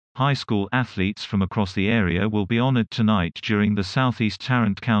High school athletes from across the area will be honored tonight during the Southeast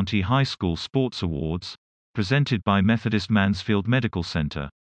Tarrant County High School Sports Awards, presented by Methodist Mansfield Medical Center.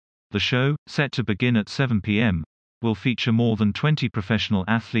 The show, set to begin at 7 p.m., will feature more than 20 professional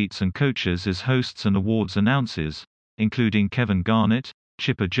athletes and coaches as hosts and awards announcers, including Kevin Garnett,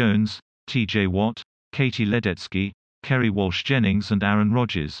 Chipper Jones, T.J. Watt, Katie Ledecky, Kerry Walsh-Jennings and Aaron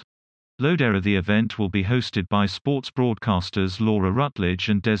Rodgers. The event will be hosted by sports broadcasters Laura Rutledge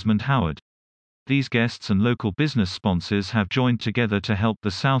and Desmond Howard. These guests and local business sponsors have joined together to help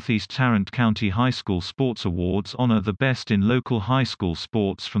the Southeast Tarrant County High School Sports Awards honor the best in local high school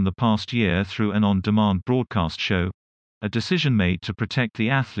sports from the past year through an on-demand broadcast show, a decision made to protect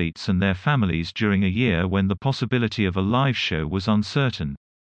the athletes and their families during a year when the possibility of a live show was uncertain.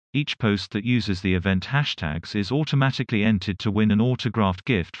 Each post that uses the event hashtags is automatically entered to win an autographed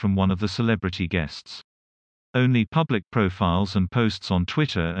gift from one of the celebrity guests. Only public profiles and posts on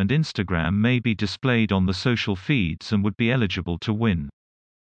Twitter and Instagram may be displayed on the social feeds and would be eligible to win.